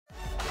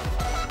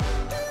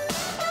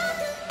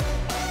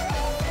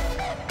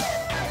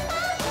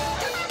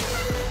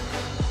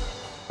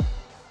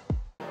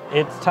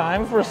It's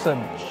time for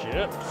some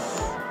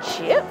chips.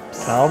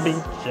 Chips?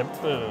 Calbee chip.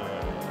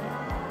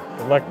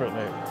 Good luck,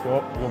 Brittany.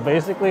 You'll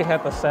basically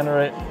have to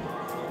center it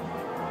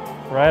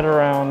right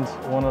around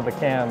one of the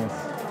cans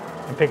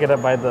and pick it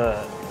up by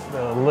the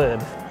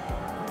lid.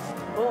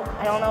 Oh,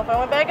 I don't know if I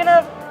went back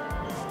enough.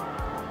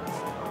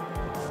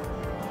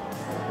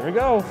 Here we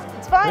go.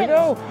 It's fine. Here we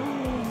go.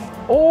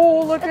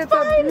 Oh, look It's at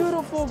fine. that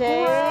beautiful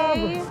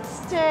grab.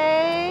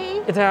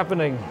 Stay. It's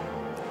happening.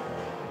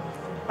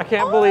 I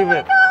can't believe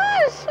it. Oh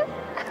my gosh.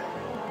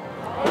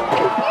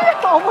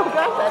 Oh my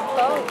gosh, that's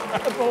so.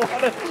 That's a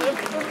lot of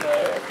chips in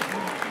there.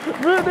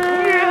 Brittany,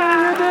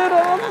 you did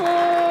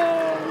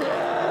awesome.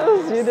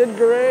 Yes, you did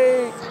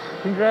great.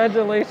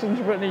 Congratulations,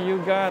 Brittany. You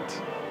got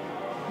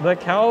the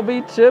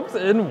Calbee chips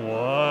in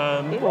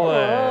one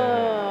play.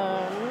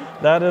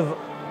 That is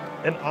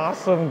an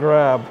awesome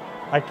grab.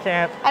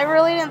 I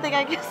really didn't think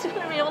I was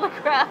going to be able to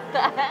grab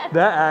that.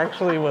 That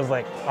actually was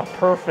like a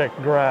perfect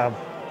grab.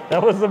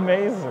 That was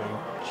amazing.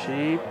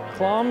 Cheap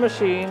claw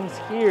machines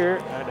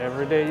here at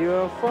Everyday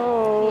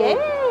UFO.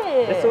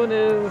 Yeah. This one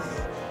is,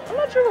 I'm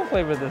not sure what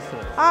flavor this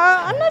is.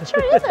 I'm not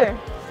sure either.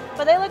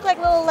 But they look like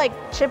little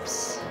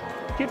chips.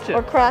 Cute chips.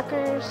 Or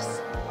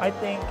crackers. I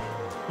think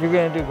you're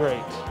going to do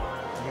great.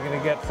 You're going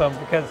to get some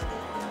because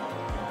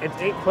it's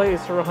 8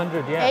 plays for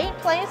 100 yen. 8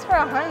 plays for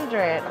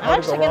 100. I'm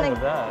actually going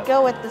to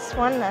go with this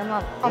one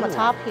on the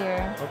top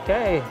here.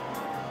 Okay.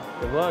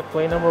 Good luck.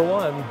 Play number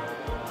 1.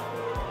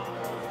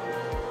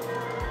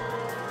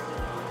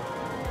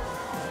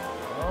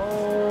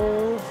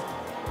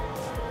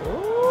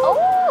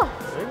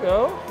 There you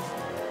go.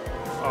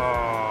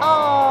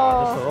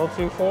 Oh, just a little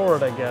too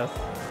forward, I guess.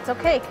 It's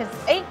okay, because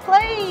 8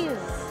 plays.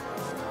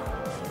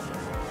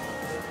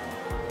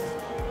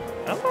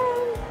 Come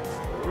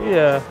on.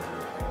 Yeah,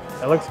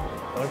 that looks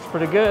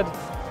pretty good.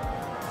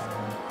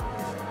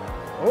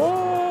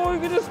 Oh, you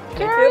can just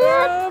pick it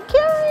up.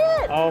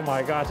 Carry it. Oh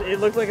my gosh, it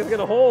looks like it's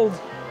gonna hold.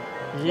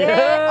 Yes.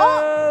 Yeah.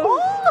 Oh.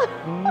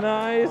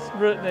 Nice,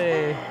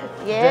 Brittany.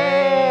 Yeah.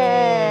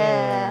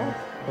 Dang.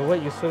 But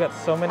wait, you still got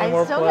so many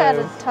more plays. I still got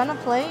a ton of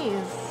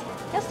plays.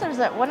 I guess there's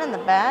that one in the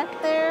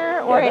back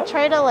there, or I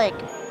try to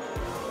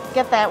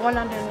get that one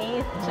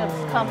underneath to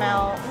come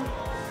out.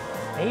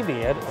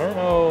 Maybe, I don't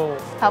know.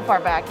 How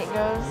far back it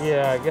goes?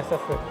 Yeah, I guess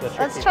that's the tricky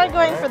Let's try thing,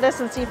 going right? for this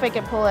and see if I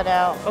can pull it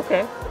out.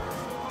 Okay.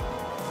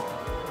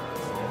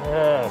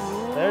 Yes,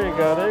 there you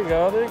go, there you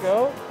go, there you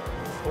go.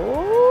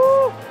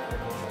 Ooh.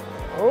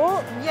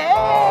 Oh. Yeah.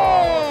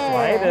 Oh,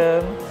 slide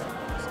in.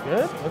 Looks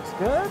good, looks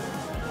good.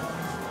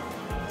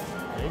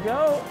 There you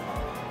go.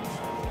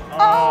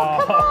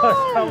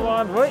 Oh, come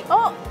on, wait.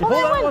 Oh, you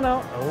pull that one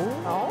out.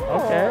 Oh,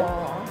 okay.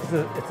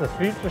 It's a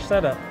future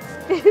setup.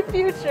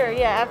 Future,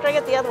 yeah, after I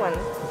get the other one.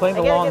 Playing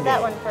the I long gotta get that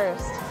game. one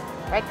first.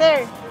 Right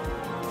there.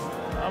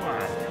 Come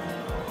on.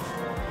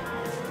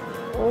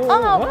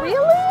 Oh, what?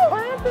 really?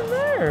 What happened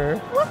there?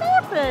 What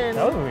happened?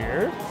 That was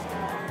weird.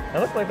 That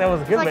looked like that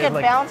was good. It's like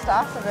it bounced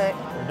off of it.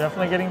 We're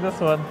definitely getting this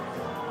one.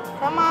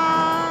 Come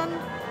on.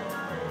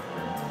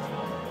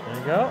 There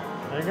you go.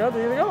 There you go.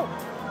 There you go.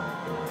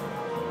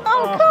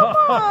 Oh, come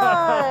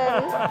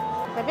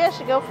on. Maybe I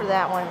should go for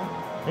that one.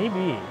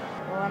 Maybe.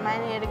 Well, I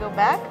might need to go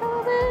back a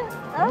little bit.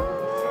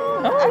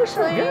 Oh,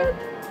 actually. Good.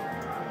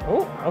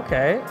 Oh,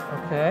 okay.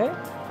 Okay.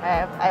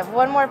 I have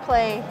one more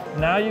play.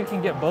 Now you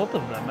can get both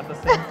of them at the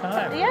same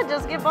time. Yeah,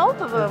 just get both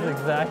of them. That's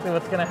exactly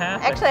what's going to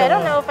happen. Actually, I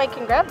don't know if I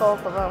can grab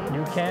both of them.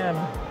 You can.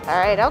 All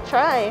right, I'll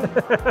try.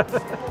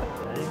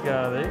 There you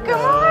go. There you go.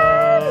 Come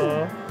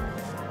on.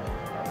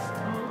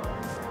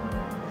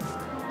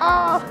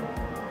 Oh.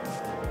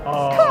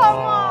 Oh. Come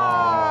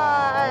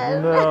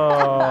on. No,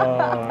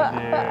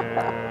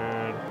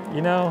 dude.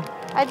 You know,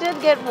 I did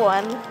get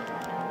one.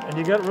 and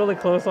you got really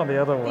close on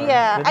the other one.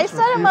 Yeah, They I just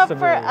set them refused up to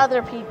for move.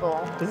 other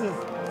people. This is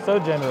so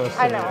generous.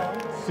 I of you. know.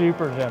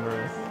 Super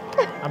generous.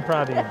 I'm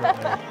proud of you,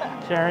 Brittany.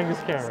 Sharing is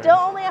caring. Still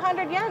only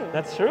 100 yen.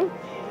 That's true.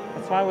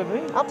 That's fine with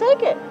me. I'll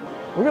take it.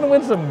 We're gonna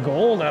win some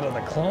gold out of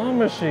the claw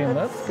machine.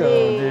 Let's go,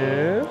 see.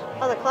 dude.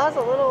 Oh, the claw's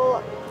a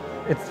little.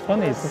 It's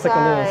funny. It's just like a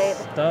little side.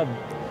 stub.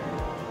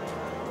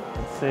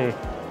 Let's see.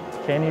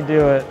 Can you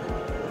do it?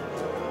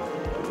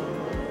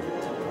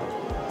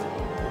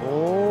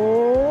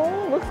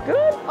 Oh, looks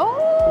good. Oh.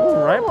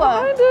 Ooh, right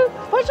behind it.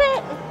 Push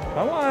it.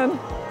 Come on.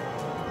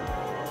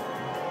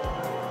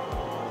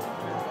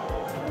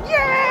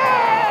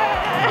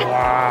 Yeah.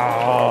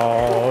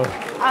 Wow.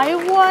 I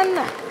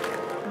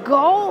won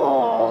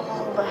gold.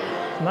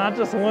 Not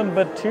just 1,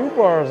 but 2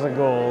 bars of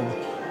gold.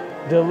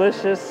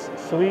 Delicious,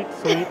 sweet,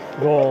 sweet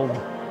gold.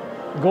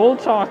 Gold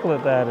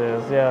chocolate, that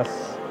is,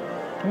 yes.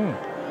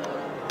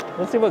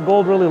 Let's see what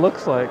gold really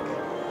looks like.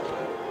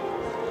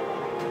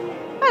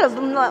 That does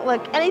not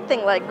look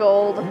anything like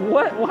gold.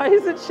 What? Why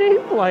is it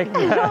shaped like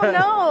that? I don't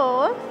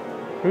know.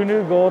 Who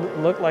knew gold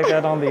looked like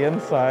that on the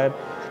inside?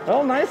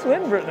 Oh, nice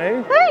win,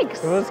 Brittany.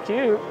 Thanks. It was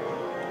cute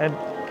and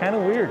kind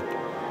of weird.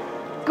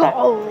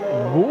 Gold.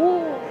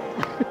 Ooh.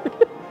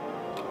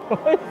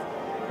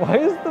 Why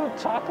is the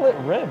chocolate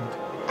red?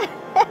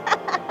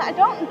 I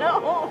don't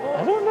know.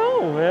 I don't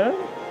know, man.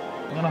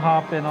 I'm gonna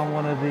hop in on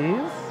one of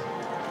these.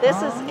 This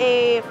is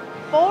a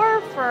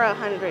 4 for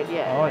 100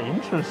 yen. Oh,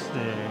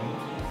 interesting.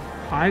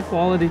 High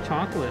quality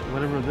chocolate,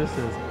 whatever this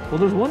is. Well,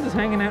 there's one just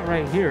hanging out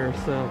right here,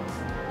 so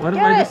what if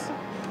I just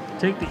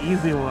take the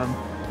easy one?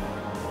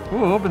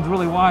 Ooh, it opens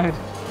really wide.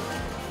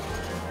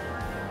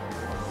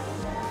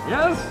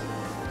 Yes!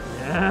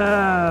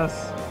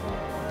 Yes!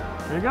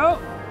 There you go.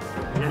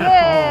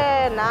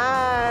 Yeah, Oh. nice.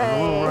 I was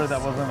a little worried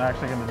that wasn't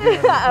actually going to do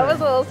anything. I was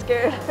a little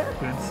scared.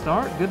 Good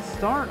start, good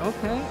start.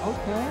 Okay,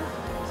 okay.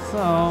 So,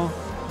 I'm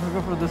going to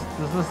go for this.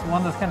 There's this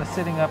one that's kind of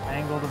sitting up,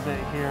 angled a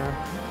bit here.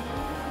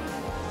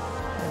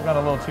 I got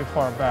a little too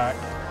far back.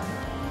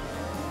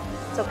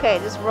 It's okay,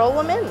 just roll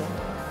them in.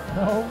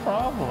 No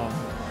problem.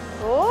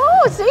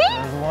 Oh, see?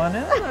 There's one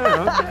in there,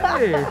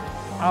 okay.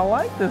 I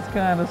like this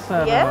kind of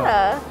setup.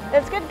 Yeah,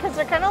 it's good because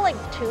they're kind of like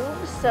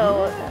tubes,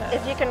 so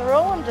if you can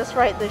roll them just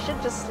right, they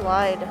should just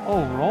slide.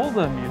 Oh, roll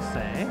them, you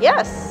say?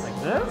 Yes.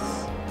 Like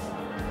this?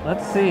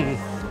 Let's see.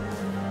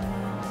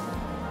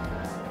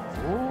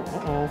 Ooh,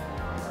 uh-oh.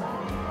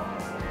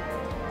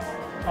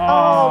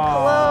 Oh,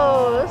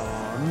 close.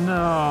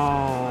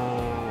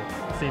 No.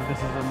 Let's see if this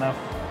is enough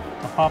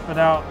to pop it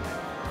out.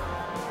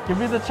 Give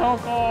me the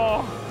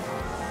choco.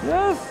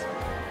 Yes.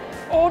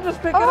 Oh,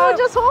 just pick it up. Oh,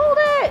 just hold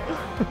it.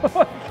 Oh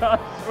my gosh,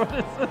 what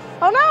is this?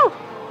 Oh no.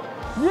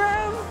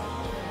 Yes.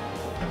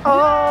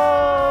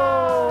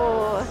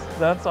 Oh. Yes.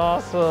 That's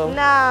awesome.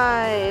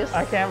 Nice.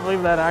 I can't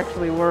believe that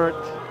actually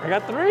worked. I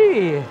got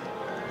 3.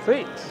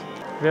 Sweet.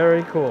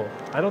 Very cool.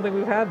 I don't think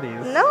we've had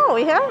these. No,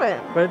 we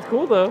haven't. But it's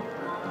cool though.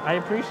 I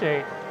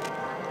appreciate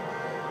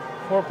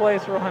 4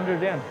 plays for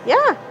 100 yen.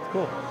 Yeah. It's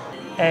cool.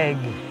 Egg.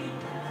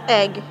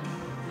 Egg.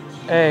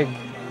 Egg.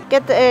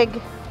 Get the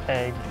egg.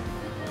 Egg.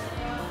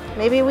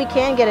 Maybe we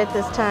can get it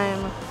this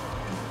time.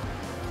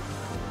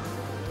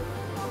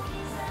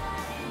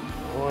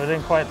 Oh, I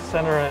didn't quite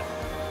center it.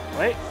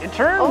 Wait, it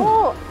turned.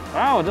 Oh.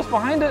 Wow, just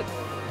behind it.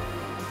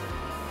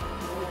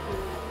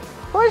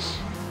 Push.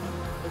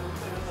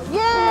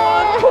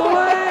 Yay!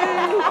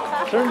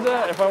 Play! Turns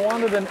out if I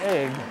wanted an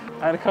egg,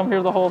 I had to come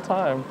here the whole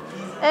time.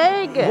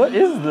 Egg. What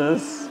is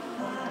this?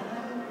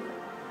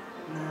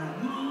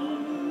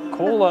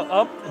 Cola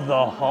up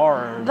the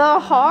hard. The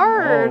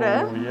hard.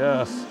 Oh,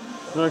 yes.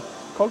 They're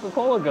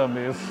Coca-Cola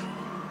gummies.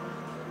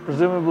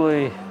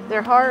 Presumably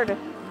They're hard.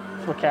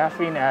 for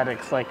caffeine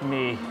addicts like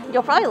me.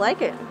 You'll probably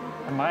like it.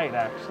 I might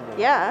actually.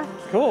 Yeah.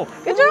 Cool.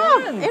 Good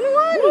job. In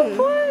one. Well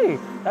played.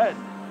 That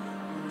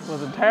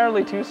was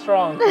entirely too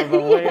strong for the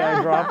way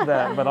I dropped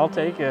that, but I'll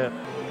take it.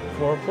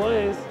 4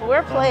 plays.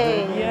 We're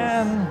playing.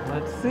 Yen.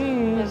 Let's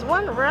see. There's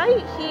one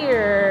right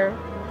here.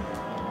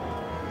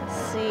 Let's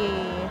see.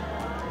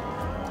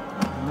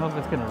 I don't know if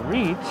it's gonna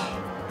reach.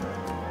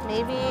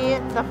 Maybe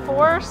the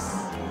force.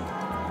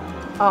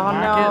 Oh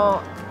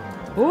Knock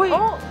no. Ooh,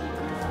 Oh.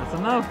 that's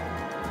enough.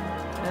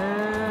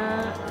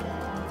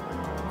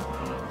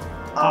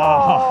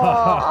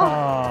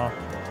 Oh.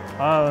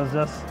 I was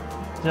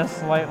just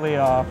slightly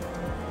off.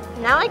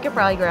 Now I could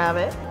probably grab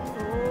it.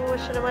 Ooh,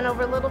 should have went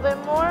over a little bit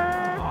more.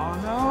 Oh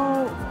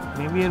no.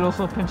 Maybe it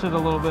also pinch it a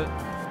little bit.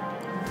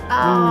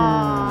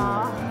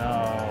 Oh. Ooh,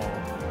 no.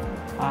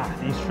 Ah,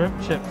 these shrimp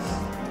chips.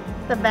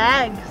 The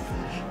bags.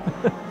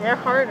 They're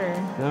harder.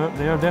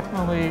 They are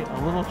definitely a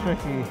little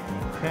tricky.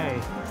 Okay.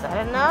 Is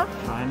that enough?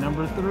 Try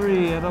number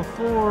 3 out of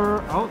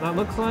 4. Oh, that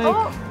looks like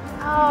Oh,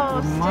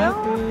 it still? might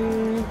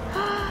be.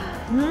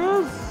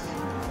 Yes.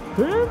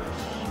 Pinch.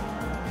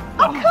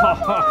 Oh,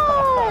 come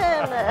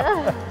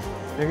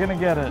on. You're gonna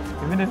get it.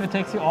 Even if it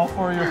takes you all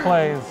 4 of your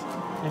plays,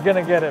 you're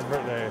gonna get it,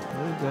 Brittany. Here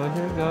you go,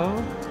 here you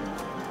go.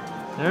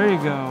 There you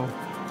go.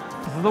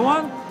 This is the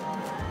one?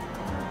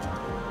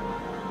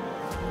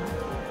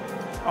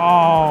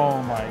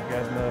 Oh my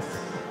goodness.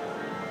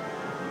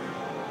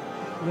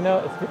 You know,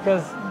 it's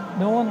because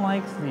no one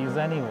likes these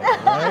anyway,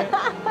 right?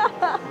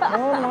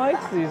 No one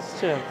likes these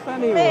chips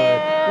anyway.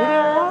 Man. You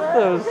didn't want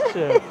those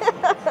chips.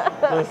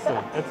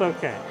 Listen, it's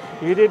okay.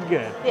 You did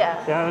good. Yeah.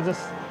 Yeah,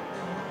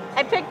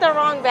 I picked the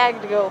wrong bag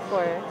to go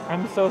for.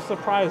 I'm so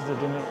surprised it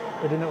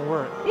didn't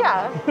work.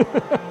 Yeah.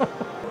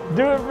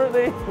 Do it,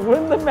 Brittany.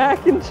 Win the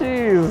mac and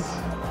cheese.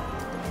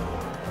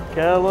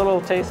 Get a little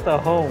taste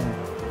of home.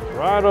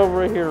 Right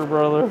over here,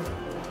 brother.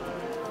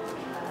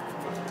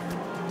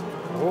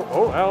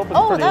 Oh, that opens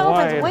pretty that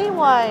wide. opens way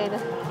wide.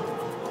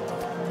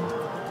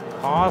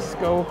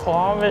 Costco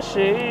claw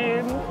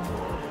machine.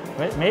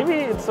 Wait, maybe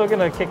it's still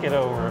gonna kick it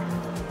over.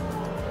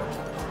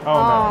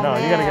 Oh, no,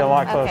 you gotta get a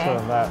lot closer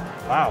than that.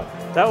 Wow,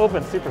 that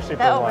opens super wide.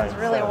 That opens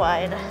really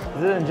wide.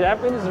 Is it in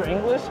Japanese or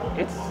English?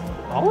 It's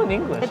all in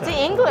English. It's in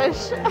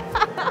English.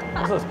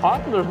 This is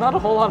popular. There's not a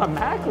whole lot of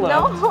Mac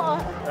left. No.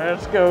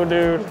 Let's go,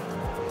 dude.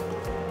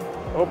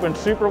 Open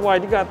super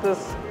wide. You got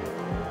this.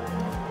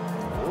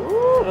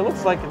 Ooh, it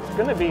looks like it's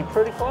gonna be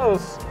pretty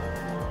close.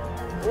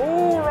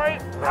 Ooh, right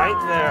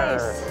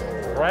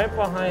there. Right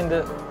behind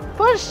it.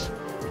 Push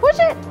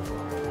it.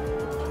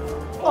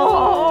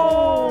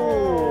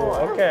 Oh,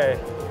 okay.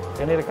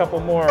 I need a couple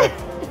more.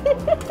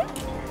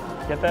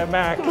 Get that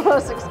mac.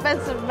 Most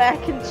expensive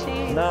mac and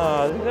cheese.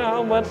 No, you know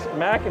how much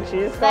mac and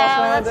cheese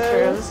costs No,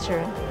 nowadays? that's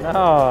true.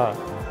 No,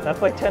 that's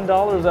like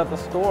 $10 at the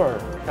store.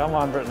 Come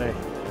on, Brittany.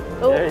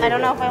 Oh, There you I don't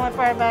go. know if I went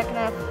far back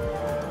enough.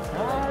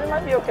 It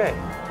might be okay.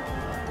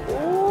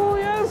 Oh,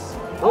 yes.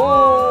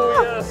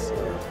 Oh, yes.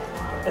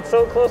 It's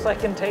so close I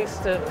can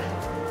taste it.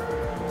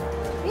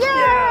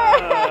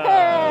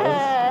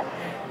 Yeah!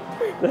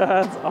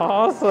 That's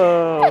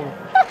awesome.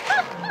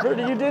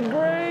 Brittany, you did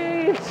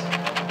great.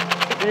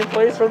 You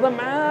placed for the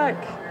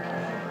mac.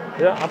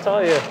 Yeah, I'll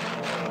tell you.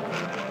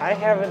 I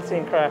haven't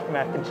seen Kraft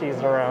mac and cheese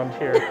around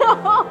here.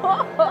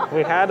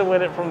 We had to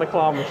win it from the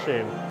claw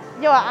machine.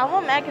 Yo, I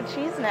want mac and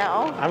cheese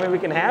now. I mean, we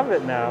can have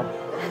it now.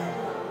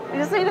 You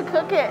just need to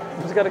cook it.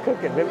 We just gotta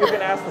cook it. Maybe we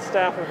can ask the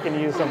staff if we can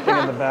use something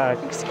in the back.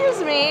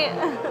 Excuse me,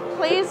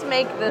 please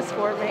make this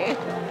for me.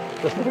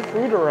 There's no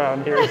food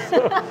around here,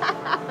 so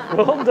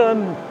well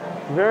done.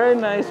 Very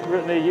nice,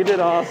 Brittany. You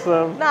did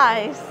awesome.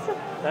 Nice.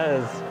 That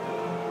is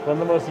one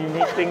of the most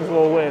unique things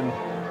we'll win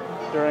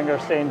during our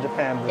stay in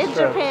Japan this In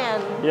trip. Japan.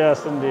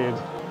 Yes, indeed.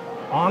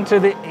 On to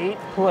the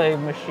 8-play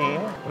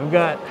machine. We've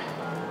got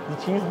the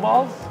cheese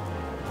balls.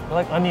 They're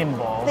like onion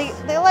balls. They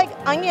like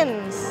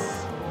onions.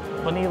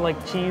 Funny like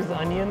cheese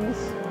onions.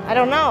 I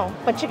don't know,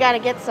 but you gotta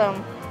get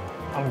some.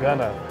 I'm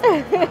gonna.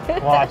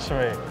 Watch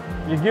me.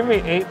 You give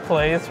me 8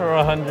 plays for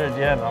 100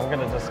 yen, I'm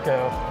gonna just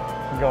go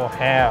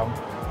ham.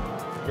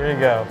 Here you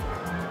go.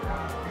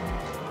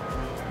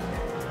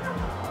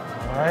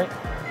 All right.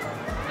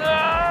 No!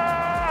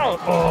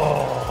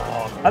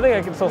 Oh, I think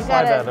I can still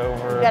slide that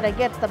over. You gotta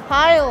get the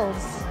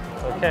piles.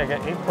 Okay, I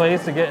got 8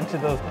 plays to get into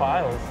those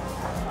piles.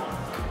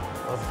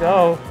 Let's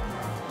go.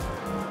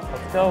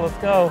 Let's go, let's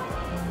go.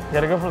 You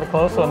gotta go for the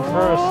close one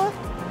first.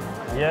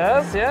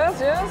 Yes, yes,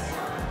 yes.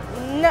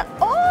 No.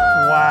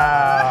 Oh!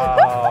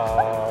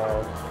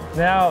 Wow.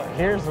 Now,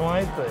 here's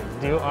my thing.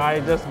 Do I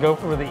just go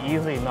for the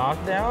easy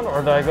knockdown,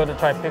 or do I go to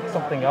try pick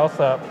something else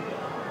up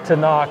to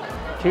knock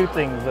 2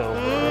 things over?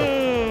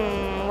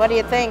 What do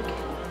you think?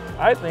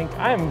 I think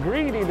I'm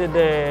greedy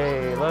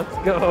today. Let's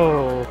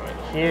go.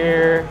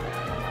 Here.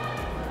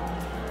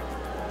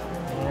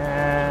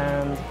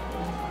 And...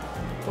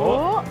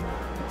 Oh.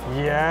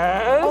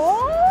 Yes. Oh.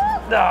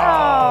 Oh,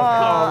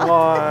 come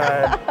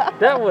on.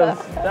 That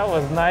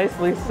was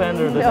nicely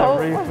centered and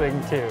everything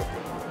too.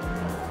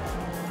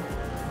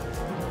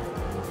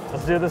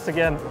 Let's do this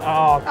again.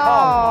 Oh, come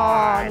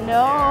on.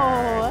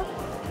 No.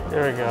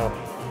 There we go.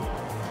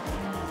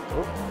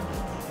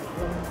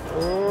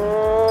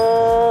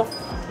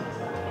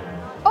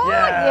 Oh,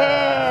 yes.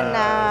 yeah,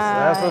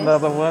 nice. That's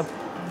another one.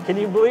 Can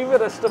you believe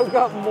it? I still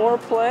got more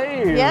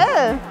plays.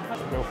 Yeah.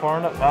 Go far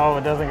enough. Oh,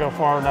 it doesn't go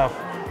far enough.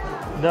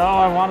 No,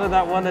 I wanted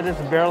that one that is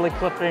barely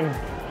clipping.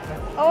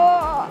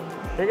 Oh.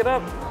 Pick it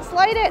up.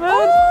 Slide it.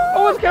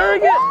 Oh, it's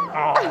carrying it.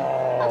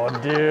 Oh,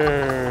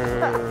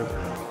 dude.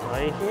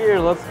 Right here.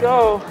 Let's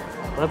go.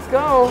 Let's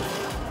go.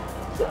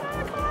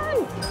 Come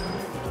on.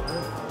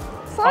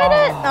 Slide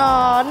it.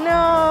 Oh,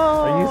 no.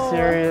 Are you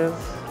serious?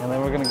 And then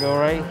we're going to go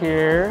right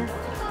here.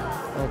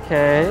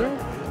 Okay.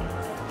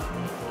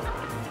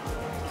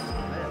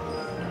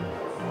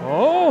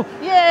 Oh.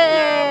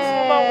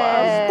 Yay. The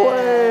last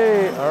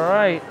play. All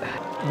right.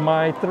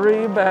 My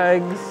 3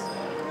 bags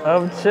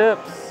of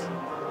chips.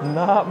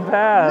 Not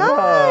bad.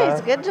 Nice.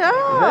 Huh? Good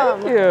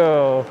job. Thank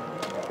you.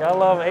 Gotta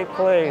love 8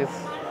 plays.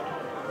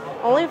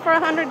 Only for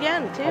 100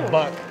 yen, too.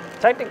 $1.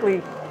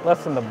 Technically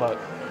less than $1.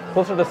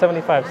 Closer to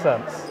 75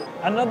 cents.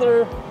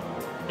 Another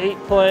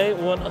 8-play,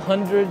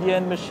 100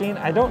 yen machine.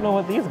 I don't know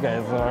what these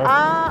guys are.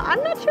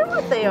 I'm not sure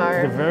what they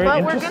are. They're very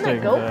but we're gonna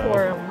interesting, go though.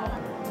 for them.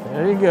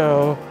 There you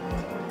go.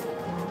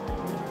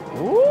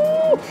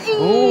 Ooh.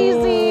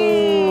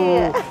 Easy.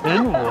 Ooh.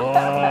 In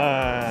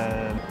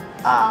one.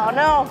 Oh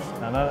no.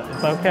 No,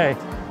 it's okay.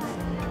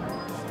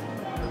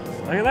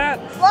 Look at that.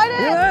 Slide it.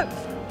 Look at that.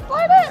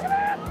 Slide it.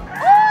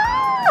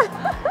 Ah!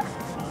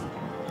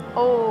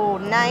 Oh,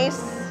 nice.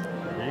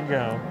 There you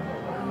go.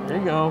 There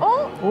you go.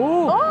 Oh.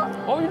 Ooh.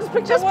 Oh. Oh, you just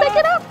picked Just that one pick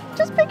it up.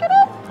 Just pick it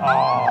up.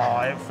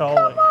 Oh, it fell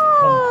Come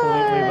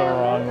completely the on.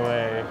 wrong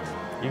way.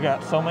 You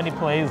got so many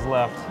plays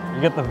left. You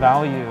get the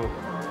value.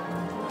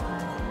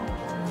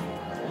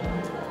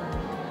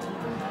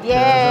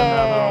 Yeah. There's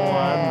another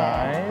one.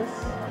 Nice.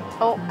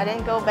 Oh, I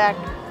didn't go back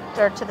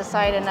or to the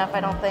side enough, I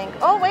don't think.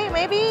 Oh, wait,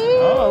 maybe.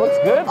 Oh, it looks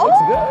good.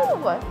 Looks good.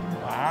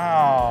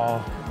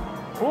 Wow.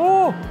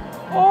 Ooh.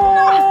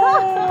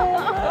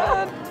 Oh,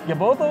 man. Get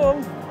both of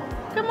them.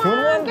 Come 2 in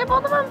on, 1. get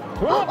both of them.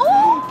 2 in 1.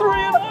 Oh,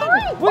 3 in 1.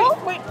 3.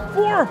 Wait,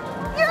 4.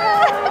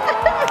 Yeah.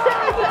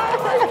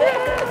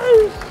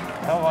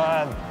 Come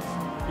on.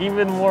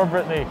 Even more,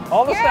 Brittany.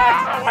 All the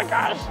snacks. Oh my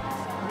gosh.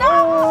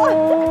 No.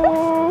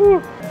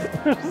 Oh.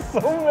 There's so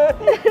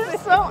many.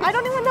 So, I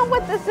don't even know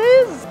what this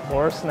is.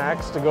 More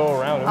snacks to go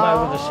around. We might as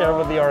well just share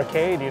with the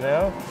arcade, you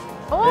know?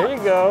 Oh. There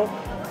you go.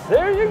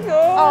 There you go.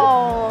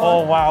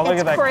 Oh, wow, look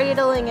at that. It's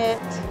cradling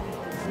it.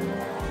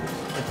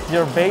 It's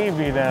your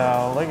baby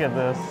now. Look at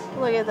this.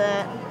 Look at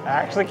that.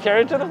 Actually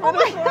carried to the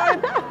finish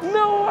line.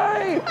 No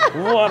way.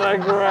 What a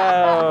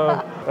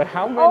grab. But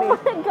how many? Oh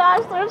my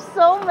gosh, there's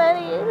so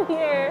many in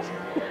here.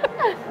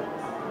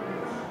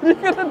 You're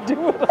gonna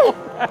do it all.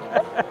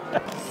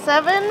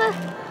 7,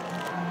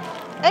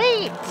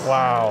 8.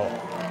 Wow.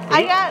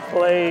 I got 8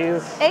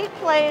 plays. 8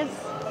 plays,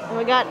 and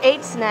we got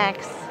 8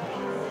 snacks.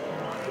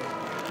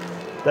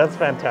 That's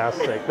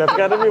fantastic. That's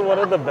got to be one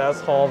of the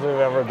best hauls we've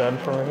ever done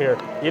from here.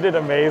 You did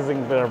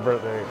amazing there,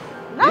 Brittany.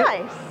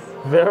 Nice.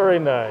 Very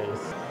nice.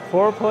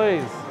 4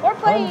 plays. 4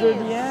 plays.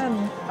 100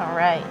 yen. All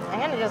right, I'm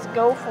gonna just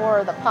go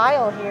for the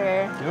pile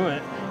here. Do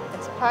it.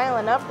 It's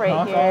piling up right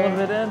Knock here. all of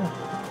it in.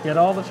 Get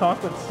all the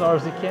chocolate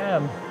stars you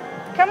can.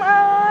 Come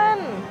on!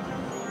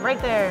 Right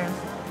there.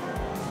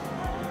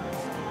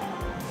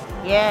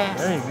 Yes.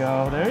 There you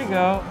go. There you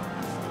go.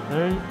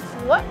 There you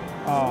What?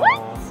 Oh.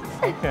 What?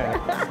 Okay.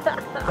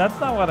 That's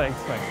not what I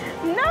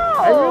expected. No!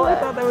 I really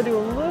thought they would do a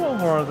little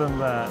more than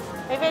that.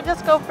 Maybe I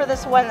just go for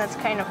this one that's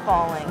kind of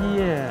falling.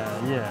 Yeah.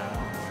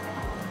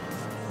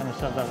 Kind of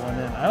shove that one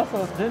in. I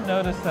also did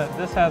notice that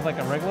this has like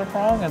a regular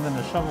prong and then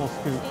a shovel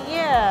scoop.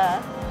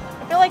 Yeah.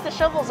 I feel like the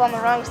shovel's on the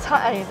wrong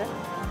side.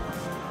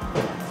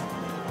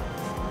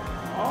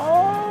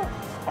 Oh.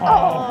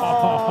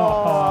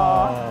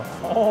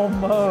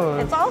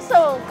 Almost. It's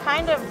also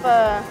kind of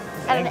at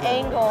an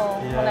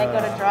angle when I go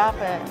to Yeah. drop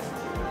it.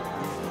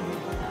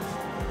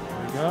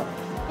 There you go.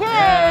 Yay!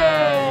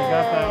 Yeah, you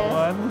got that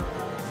one.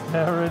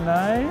 Very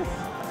nice.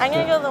 I'm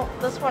gonna go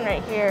this one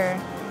right here.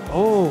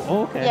 Oh,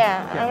 okay.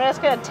 Yeah, I'm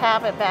just gonna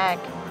tap it back.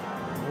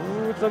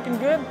 Ooh, it's looking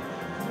good.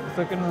 It's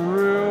looking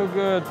real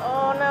good.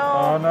 Oh no.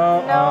 Oh,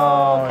 no. No,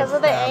 Oh, because it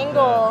of the stabbed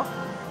angle.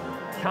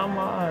 Come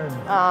on.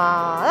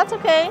 Ah, that's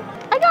okay.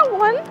 I got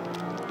one.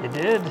 You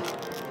did.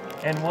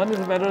 And one is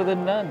better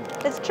than none.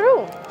 It's true.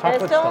 And Chocolate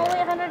it's still star. only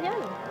 100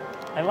 yen.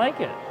 I like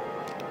it.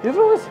 These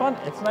are always fun.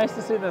 It's nice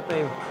to see that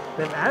they've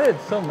added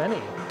so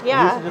many.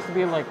 Yeah. It used to just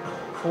be like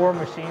 4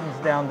 machines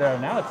down there.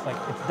 Now it's like,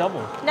 it's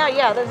doubled. No,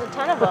 yeah, there's a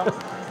ton of them.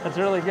 That's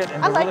really good.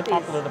 And I they're like really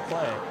these. popular to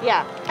play.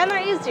 Yeah, and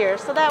they're easier.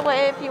 So that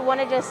way, if you want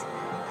to just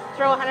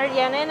throw 100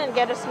 yen in and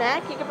get a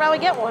snack, you could probably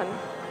get one.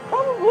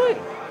 Probably.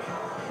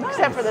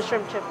 Except for the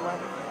shrimp chip one.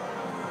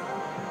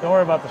 Don't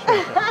worry about the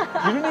shrimp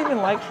chips. You didn't even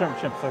like shrimp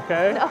chips,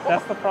 okay? No.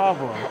 That's the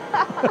problem.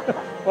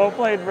 Well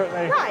played,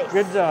 Brittany. Nice.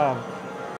 Good job.